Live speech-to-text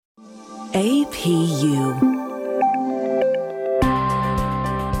APU.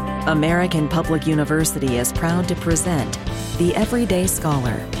 American Public University is proud to present The Everyday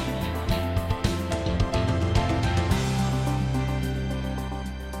Scholar.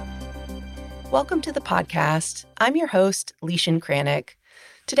 Welcome to the podcast. I'm your host, Leishan Kranick.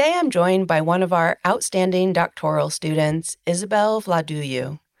 Today I'm joined by one of our outstanding doctoral students, Isabel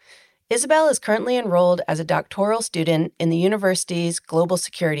Vladuyu. Isabel is currently enrolled as a doctoral student in the university's Global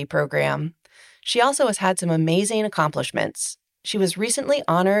Security program. She also has had some amazing accomplishments. She was recently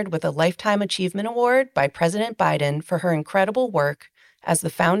honored with a Lifetime Achievement Award by President Biden for her incredible work as the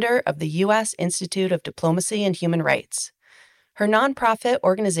founder of the U.S. Institute of Diplomacy and Human Rights. Her nonprofit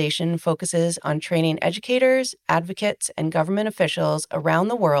organization focuses on training educators, advocates, and government officials around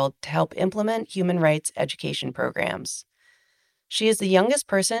the world to help implement human rights education programs. She is the youngest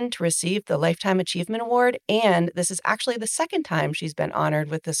person to receive the Lifetime Achievement Award, and this is actually the second time she's been honored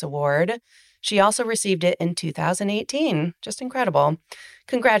with this award. She also received it in 2018. Just incredible.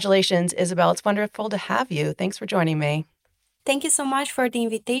 Congratulations, Isabel. It's wonderful to have you. Thanks for joining me. Thank you so much for the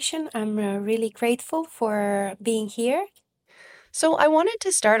invitation. I'm really grateful for being here. So I wanted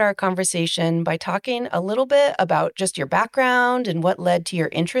to start our conversation by talking a little bit about just your background and what led to your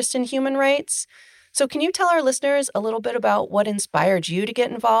interest in human rights. So can you tell our listeners a little bit about what inspired you to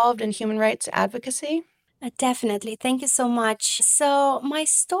get involved in human rights advocacy? Definitely. Thank you so much. So my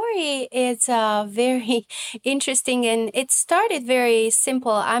story is very interesting, and it started very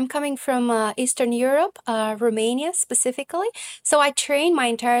simple. I'm coming from Eastern Europe, Romania specifically. So I trained my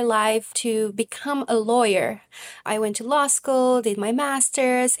entire life to become a lawyer. I went to law school, did my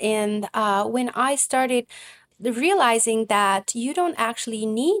master's, and when I started realizing that you don't actually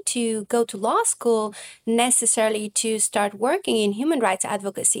need to go to law school necessarily to start working in human rights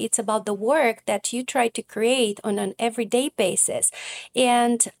advocacy. It's about the work that you try to create on an everyday basis.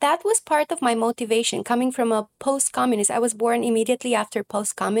 And that was part of my motivation coming from a post-communist. I was born immediately after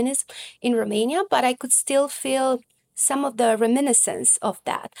post-communism in Romania, but I could still feel some of the reminiscence of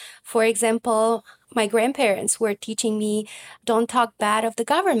that. For example, my grandparents were teaching me, don't talk bad of the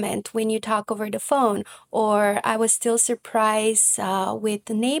government when you talk over the phone. Or I was still surprised with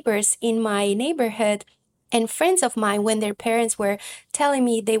the neighbors in my neighborhood and friends of mine when their parents were telling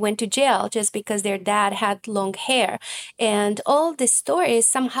me they went to jail just because their dad had long hair. And all these stories,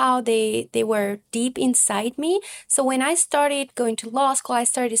 somehow they were deep inside me. So when I started going to law school, I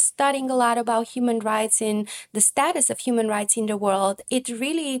started studying a lot about human rights and the status of human rights in the world. It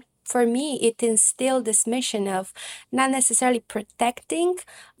really, for me, it instilled this mission of not necessarily protecting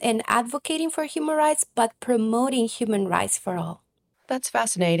and advocating for human rights, but promoting human rights for all. That's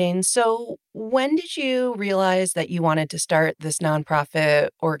fascinating. So when did you realize that you wanted to start this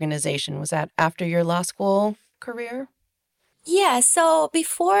nonprofit organization? Was that after your law school career? Yeah, so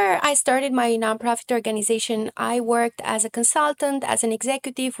before I started my nonprofit organization, I worked as a consultant, as an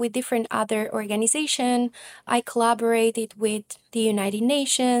executive with different other organizations. I collaborated with the United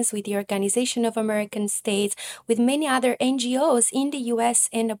Nations, with the Organization of American States, with many other NGOs in the US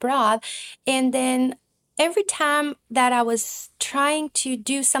and abroad. And then every time that I was trying to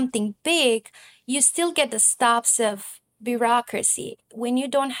do something big, you still get the stops of bureaucracy. When you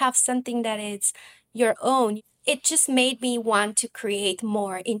don't have something that is your own, it just made me want to create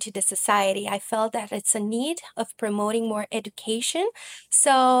more into the society. I felt that it's a need of promoting more education.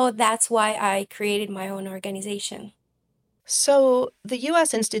 So that's why I created my own organization. So the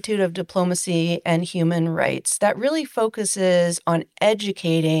U.S. Institute of Diplomacy and Human Rights, that really focuses on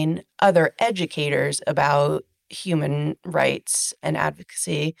educating other educators about human rights and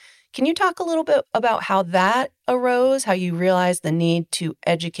advocacy. Can you talk a little bit about how that arose, how you realized the need to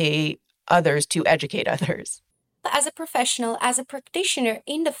educate others to educate others? As a professional, as a practitioner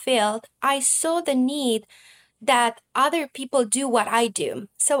in the field, I saw the need that other people do what I do.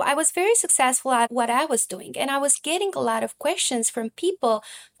 So I was very successful at what I was doing. And I was getting a lot of questions from people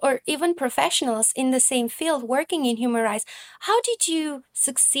or even professionals in the same field working in human rights. How did you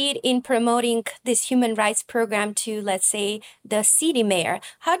succeed in promoting this human rights program to, let's say, the city mayor?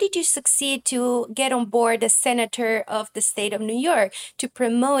 How did you succeed to get on board the senator of the state of New York to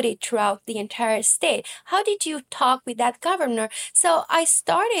promote it throughout the entire state? How did you talk with that governor? So I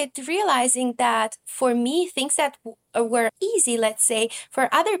started realizing that for me, things that were easy, let's say, for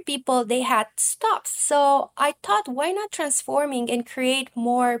other people, they had stops. So I thought, why not transforming and create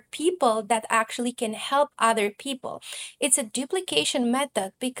more people that actually can help other people? It's a duplication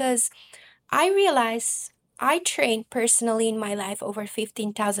method because I realized I trained personally in my life over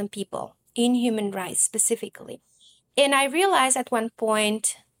 15,000 people in human rights specifically. And I realized at one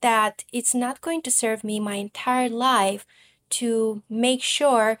point that it's not going to serve me my entire life to make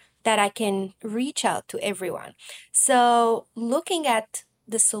sure that I can reach out to everyone. So looking at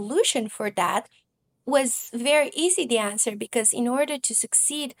the solution for that was very easy, the answer, because in order to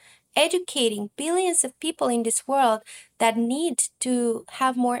succeed educating billions of people in this world that need to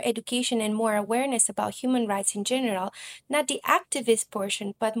have more education and more awareness about human rights in general, not the activist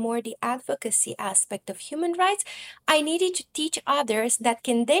portion, but more the advocacy aspect of human rights, I needed to teach others that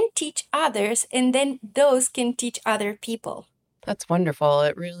can then teach others, and then those can teach other people. That's wonderful.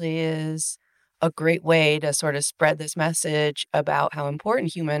 It really is a great way to sort of spread this message about how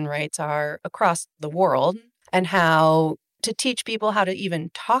important human rights are across the world and how to teach people how to even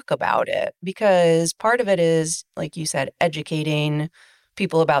talk about it. Because part of it is, like you said, educating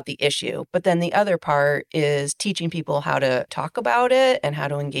people about the issue. But then the other part is teaching people how to talk about it and how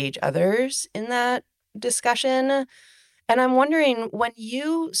to engage others in that discussion. And I'm wondering, when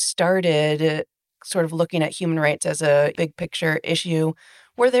you started sort of looking at human rights as a big picture issue,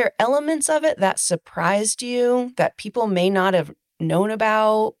 were there elements of it that surprised you that people may not have known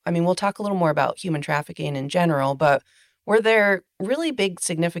about? I mean, we'll talk a little more about human trafficking in general, but were there really big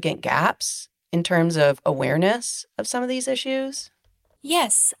significant gaps in terms of awareness of some of these issues?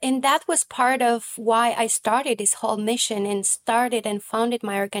 Yes, and that was part of why I started this whole mission and started and founded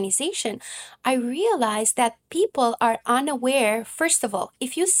my organization. I realized that people are unaware. First of all,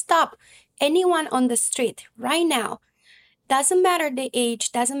 if you stop anyone on the street right now, doesn't matter the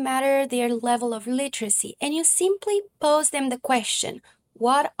age, doesn't matter their level of literacy, and you simply pose them the question,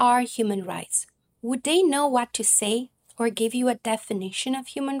 what are human rights? Would they know what to say or give you a definition of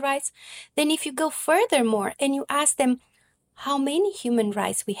human rights? Then if you go furthermore and you ask them how many human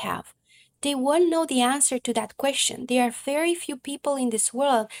rights we have, they won't know the answer to that question. There are very few people in this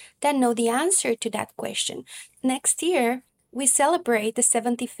world that know the answer to that question. Next year, we celebrate the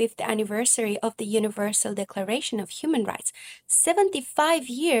 75th anniversary of the Universal Declaration of Human Rights. 75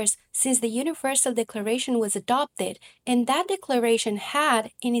 years since the Universal Declaration was adopted, and that declaration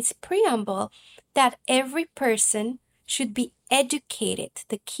had in its preamble that every person should be educated,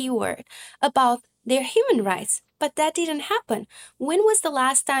 the key word, about their human rights. But that didn't happen. When was the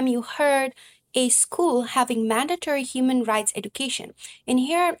last time you heard a school having mandatory human rights education? And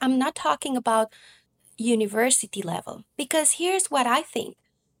here I'm not talking about university level, because here's what I think.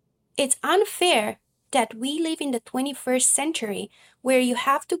 It's unfair that we live in the 21st century where you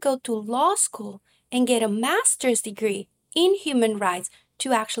have to go to law school and get a master's degree in human rights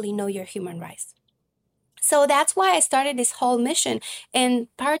to actually know your human rights. So that's why I started this whole mission.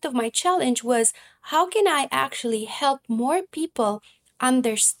 And part of my challenge was, how can I actually help more people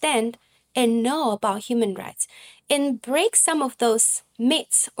understand and know about human rights and break some of those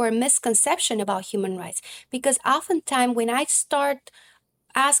myths or misconceptions about human rights? Because oftentimes when I start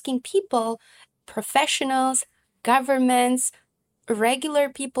asking people, professionals, governments, regular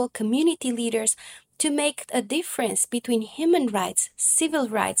people, community leaders, to make a difference between human rights, civil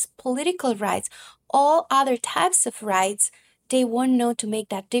rights, political rights, all other types of rights, they won't know to make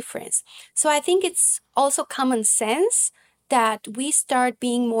that difference. So I think it's also common sense that we start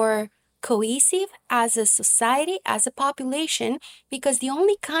being more cohesive as a society, as a population, because the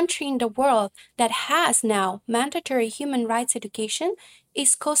only country in the world that has now mandatory human rights education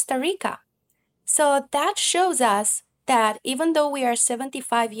is Costa Rica. So that shows us that even though we are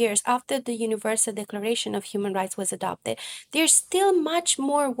 75 years after the Universal Declaration of Human Rights was adopted, there's still much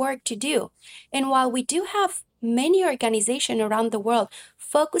more work to do. And while we do have many organizations around the world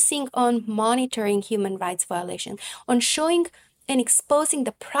focusing on monitoring human rights violations, on showing and exposing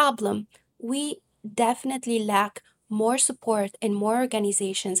the problem, we definitely lack more support and more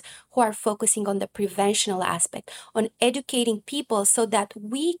organizations who are focusing on the preventional aspect, on educating people so that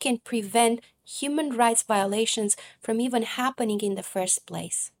we can prevent human rights violations from even happening in the first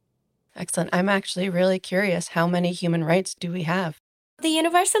place. Excellent. I'm actually really curious, how many human rights do we have? The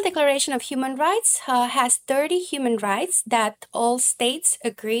Universal Declaration of Human Rights has 30 human rights that all states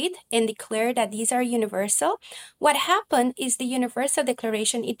agreed and declared that these are universal. What happened is the Universal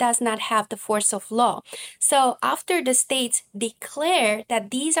Declaration, it does not have the force of law. So after the states declare that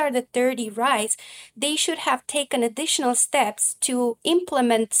these are the 30 rights, they should have taken additional steps to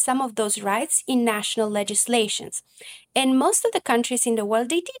implement some of those rights in national legislations. And most of the countries in the world,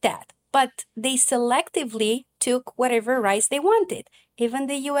 they did that, but they selectively took whatever rights they wanted. Even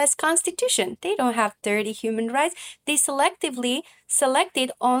the US Constitution, they don't have 30 human rights. They selectively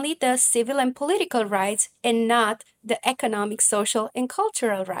selected only the civil and political rights and not the economic, social, and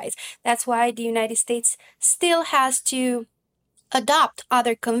cultural rights. That's why the United States still has to adopt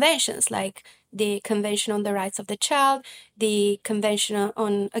other conventions like the Convention on the Rights of the Child, the Convention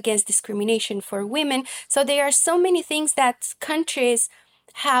on Against Discrimination for Women. So there are so many things that countries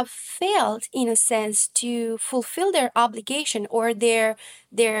have failed, in a sense, to fulfill their obligation or their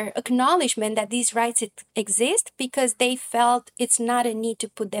acknowledgement that these rights exist because they felt it's not a need to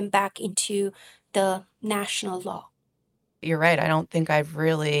put them back into the national law. You're right. I don't think I've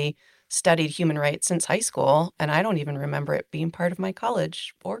really studied human rights since high school, and I don't even remember it being part of my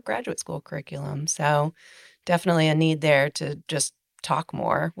college or graduate school curriculum. So definitely a need there to just talk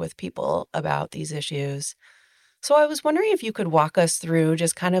more with people about these issues. So I was wondering if you could walk us through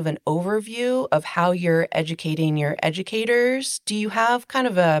just kind of an overview of how you're educating your educators. Do you have kind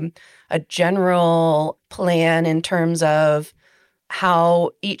of a general plan in terms of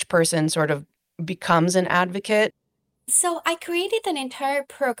how each person sort of becomes an advocate? So I created an entire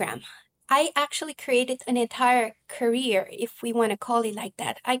program. I actually created an entire career, if we want to call it like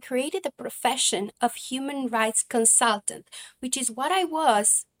that. I created the profession of human rights consultant, which is what I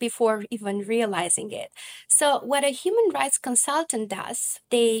was before even realizing it. So what a human rights consultant does,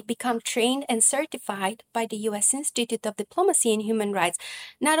 they become trained and certified by the U.S. Institute of Diplomacy and Human Rights.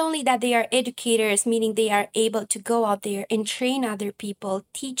 Not only that, they are educators, meaning they are able to go out there and train other people,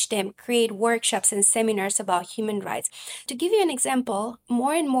 teach them, create workshops and seminars about human rights. To give you an example,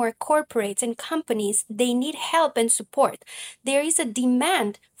 more and more corporates and companies, they need help and support. There is a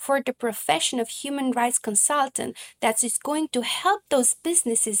demand for the profession of human rights consultant that is going to help those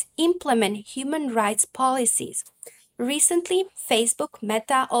businesses implement human rights policies. Recently, Facebook,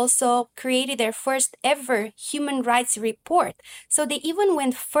 Meta also created their first ever human rights report. So they even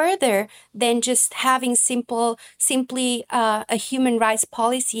went further than just having simply a human rights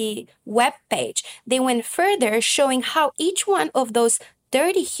policy webpage. They went further, showing how each one of those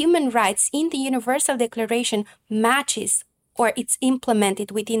 30 human rights in the Universal Declaration matches or it's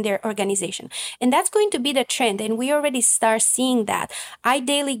implemented within their organization. And that's going to be the trend. And we already start seeing that. I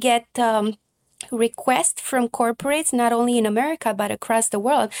daily get requests from corporates, not only in America, but across the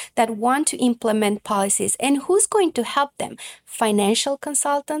world, that want to implement policies. And who's going to help them? Financial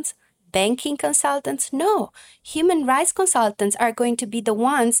consultants? Banking consultants? No. Human rights consultants are going to be the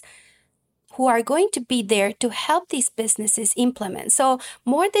ones who are going to be there to help these businesses implement. So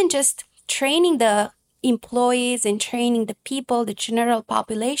more than just training the employees and training the people, the general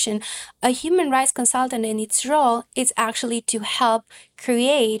population, a human rights consultant in its role is actually to help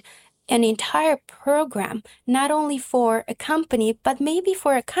create an entire program, not only for a company, but maybe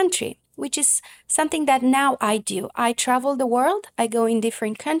for a country, which is something that now I do. I travel the world. I go in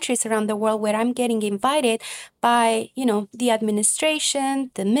different countries around the world where I'm getting invited by, the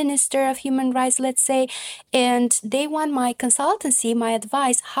administration, the minister of human rights, let's say, and they want my consultancy, my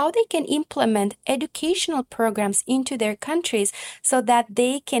advice, how they can implement educational programs into their countries so that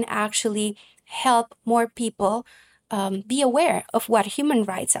they can actually help more people be aware of what human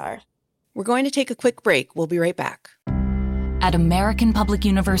rights are. We're going to take a quick break. We'll be right back. At American Public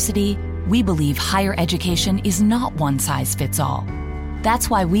University, we believe higher education is not one size fits all. That's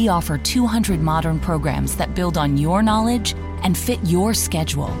why we offer 200 modern programs that build on your knowledge and fit your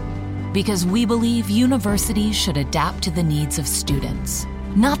schedule. Because we believe universities should adapt to the needs of students,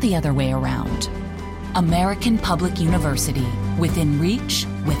 not the other way around. American Public University, within reach,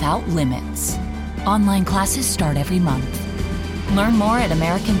 without limits. Online classes start every month. Learn more at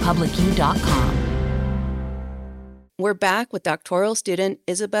AmericanPublicU.com. We're back with doctoral student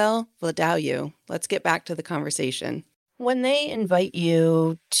Isabel Vladauiu. Let's get back to the conversation. When they invite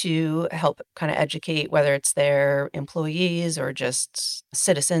you to help kind of educate, whether it's their employees or just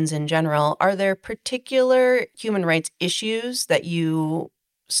citizens in general, are there particular human rights issues that you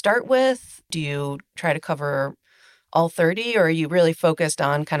start with? Do you try to cover all 30, or are you really focused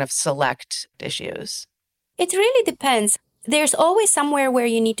on kind of select issues? It really depends. There's always somewhere where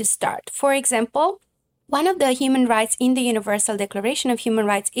you need to start. For example, one of the human rights in the Universal Declaration of Human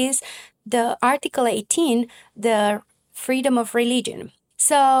Rights is the Article 18, the freedom of religion.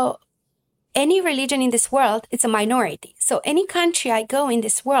 So any religion in this world, it's a minority. So any country I go in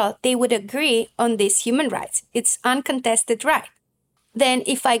this world, they would agree on these human rights. It's uncontested right. Then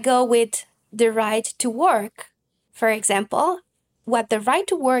if I go with the right to work, for example, what the right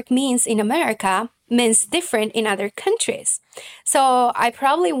to work means in America means different in other countries. So I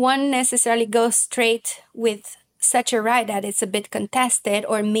probably won't necessarily go straight with such a right that it's a bit contested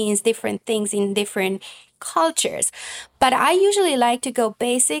or means different things in different cultures. But I usually like to go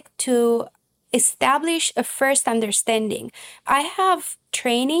basic to establish a first understanding. I have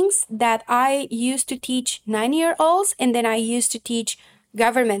trainings that I used to teach 9-year-olds and then I used to teach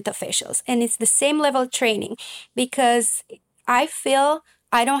government officials. And it's the same level training because I feel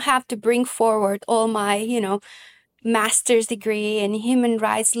I don't have to bring forward all my, master's degree in human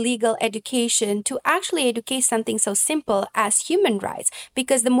rights legal education to actually educate something so simple as human rights.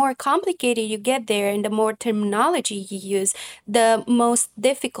 Because the more complicated you get there and the more terminology you use, the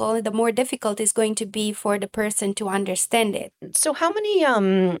more difficult it's going to be for the person to understand it. So how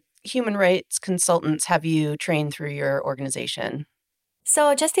many human rights consultants have you trained through your organization?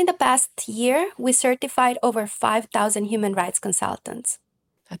 So just in the past year, we certified over 5,000 human rights consultants.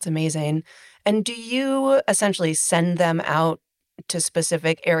 That's amazing. And do you essentially send them out to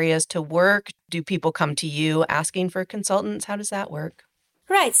specific areas to work? Do people come to you asking for consultants? How does that work?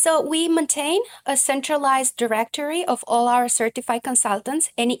 Right. So we maintain a centralized directory of all our certified consultants.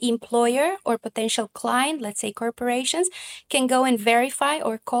 Any employer or potential client, let's say corporations, can go and verify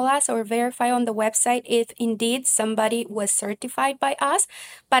or call us or verify on the website if indeed somebody was certified by us.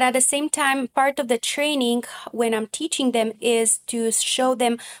 But at the same time, part of the training when I'm teaching them is to show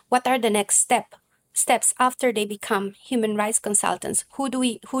them what are the next steps after they become human rights consultants. Who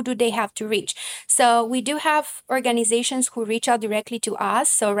do they have to reach? So we do have organizations who reach out directly to us.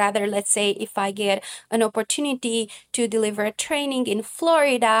 So rather, let's say if I get an opportunity to deliver a training in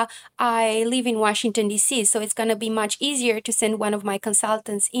Florida, I live in Washington, D.C. So it's going to be much easier to send one of my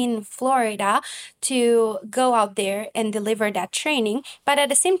consultants in Florida to go out there and deliver that training. But at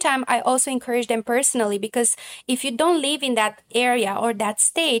the same time, I also encourage them personally, because if you don't live in that area or that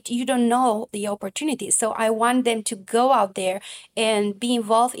state, you don't know the opportunities. So I want them to go out there and be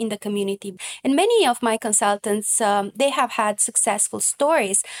involved in the community. And many of my consultants, they have had successful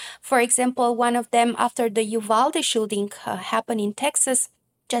stories. For example, one of them, after the Uvalde shooting happened in Texas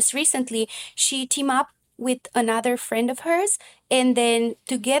just recently, she teamed up with another friend of hers, and then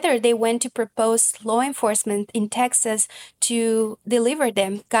together they went to propose law enforcement in Texas to deliver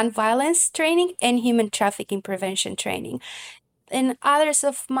them gun violence training and human trafficking prevention training. And others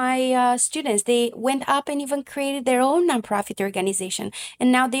of my students, they went up and even created their own nonprofit organization. And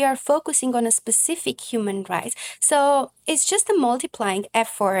now they are focusing on a specific human rights. So it's just a multiplying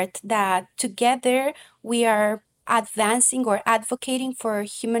effort that together we are advancing or advocating for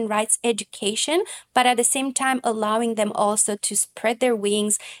human rights education, but at the same time allowing them also to spread their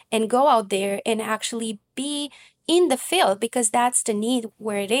wings and go out there and actually be in the field, because that's the need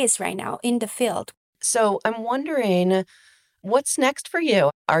where it is right now, in the field. So I'm wondering, what's next for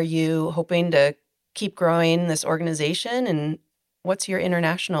you? Are you hoping to keep growing this organization? And what's your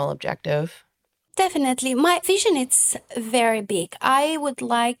international objective? Definitely. My vision is very big. I would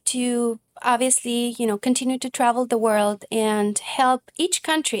like to obviously, continue to travel the world and help each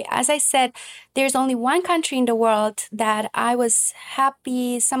country. As I said, there's only one country in the world that I was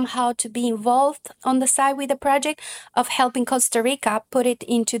happy somehow to be involved on the side with the project of helping Costa Rica put it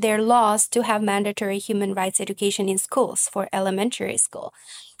into their laws to have mandatory human rights education in schools for elementary school.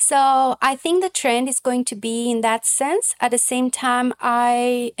 So I think the trend is going to be in that sense. At the same time,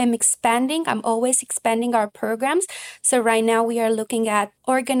 I am expanding. I'm always expanding our programs. So right now we are looking at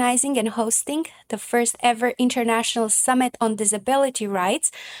organizing and hosting the first ever International Summit on Disability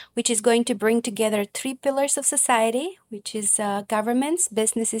Rights, which is going to bring together three pillars of society, which is governments,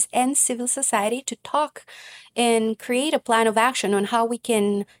 businesses, and civil society, to talk and create a plan of action on how we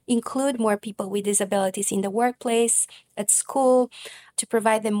can include more people with disabilities in the workplace, at school, to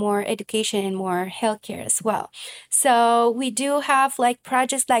provide them more education and more healthcare as well. So we do have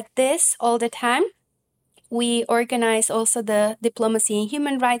projects like this all the time. We organize also the Diplomacy and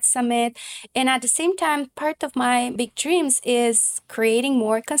Human Rights Summit. And at the same time, part of my big dreams is creating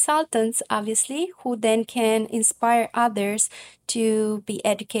more consultants, obviously, who then can inspire others to be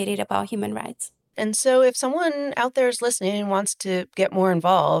educated about human rights. And so if someone out there is listening and wants to get more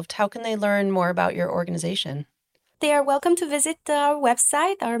involved, how can they learn more about your organization? They are welcome to visit our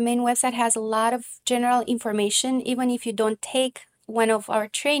website. Our main website has a lot of general information. Even if you don't take one of our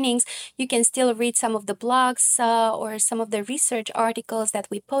trainings, you can still read some of the blogs or some of the research articles that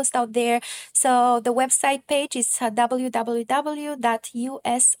we post out there. So the website page is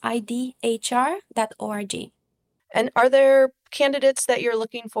www.usidhr.org. And are there candidates that you're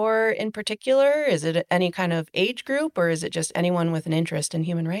looking for in particular? Is it any kind of age group, or is it just anyone with an interest in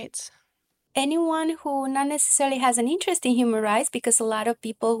human rights? Anyone who not necessarily has an interest in human rights, because a lot of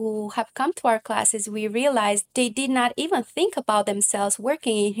people who have come to our classes, we realized they did not even think about themselves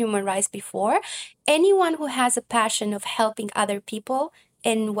working in human rights before. Anyone who has a passion of helping other people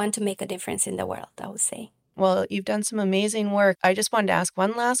and want to make a difference in the world, I would say. Well, you've done some amazing work. I just wanted to ask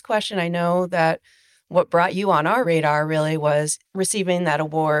one last question. I know that what brought you on our radar really was receiving that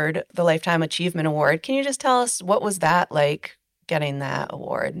award, the Lifetime Achievement Award. Can you just tell us what was that like, getting that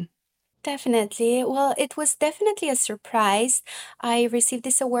award? Definitely. Well, it was definitely a surprise. I received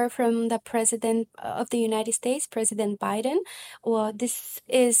this award from the President of the United States, President Biden. Well, this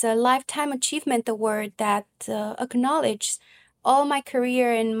is a Lifetime Achievement Award that acknowledges all my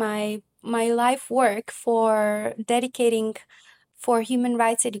career and my life work for dedicating for human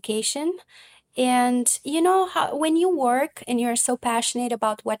rights education. And you know how when you work and you're so passionate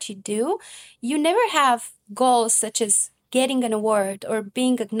about what you do, you never have goals such as getting an award or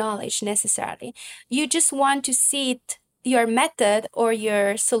being acknowledged necessarily. You just want to see it, your method or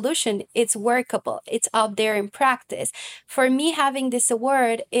your solution, it's workable, it's out there in practice. For me, having this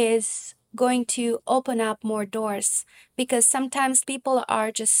award is going to open up more doors because sometimes people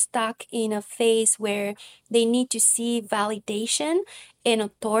are just stuck in a phase where they need to see validation and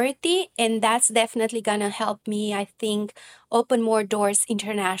authority, and that's definitely gonna help me, I think, open more doors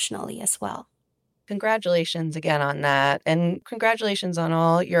internationally as well. Congratulations again on that. And congratulations on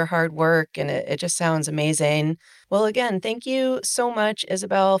all your hard work. And it just sounds amazing. Well, again, thank you so much,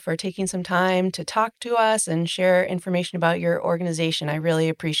 Isabel, for taking some time to talk to us and share information about your organization. I really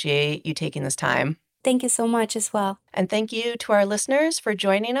appreciate you taking this time. Thank you so much as well. And thank you to our listeners for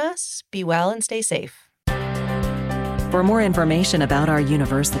joining us. Be well and stay safe. For more information about our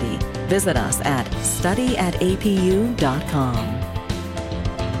university, visit us at studyatapu.com.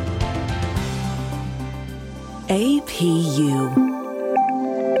 APU,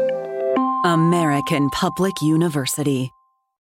 American Public University.